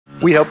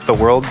We help the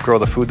world grow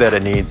the food that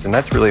it needs, and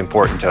that's really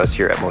important to us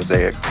here at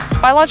Mosaic.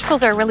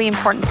 Biologicals are a really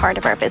important part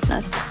of our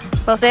business.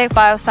 Mosaic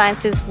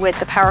Biosciences, with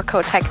the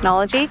PowerCoat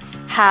technology,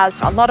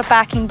 has a lot of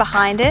backing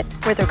behind it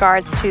with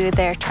regards to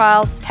their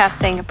trials,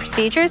 testing, and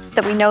procedures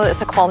that we know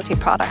is a quality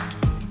product.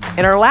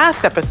 In our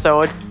last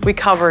episode, we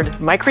covered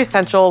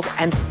microessentials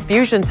and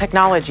fusion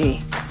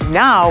technology.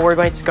 Now we're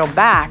going to go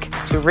back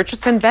to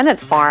Richardson Bennett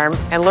Farm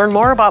and learn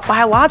more about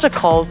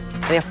biologicals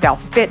and if they'll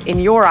fit in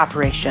your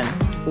operation.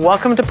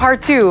 Welcome to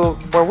part 2,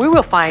 where we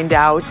will find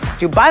out,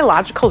 do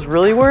biologicals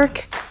really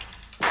work?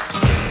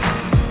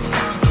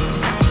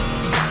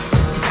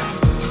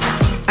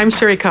 I'm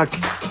Sherry Cook.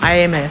 I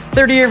am a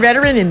 30-year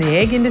veteran in the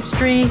egg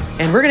industry,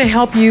 and we're going to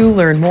help you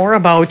learn more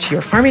about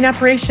your farming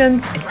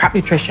operations and crop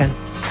nutrition.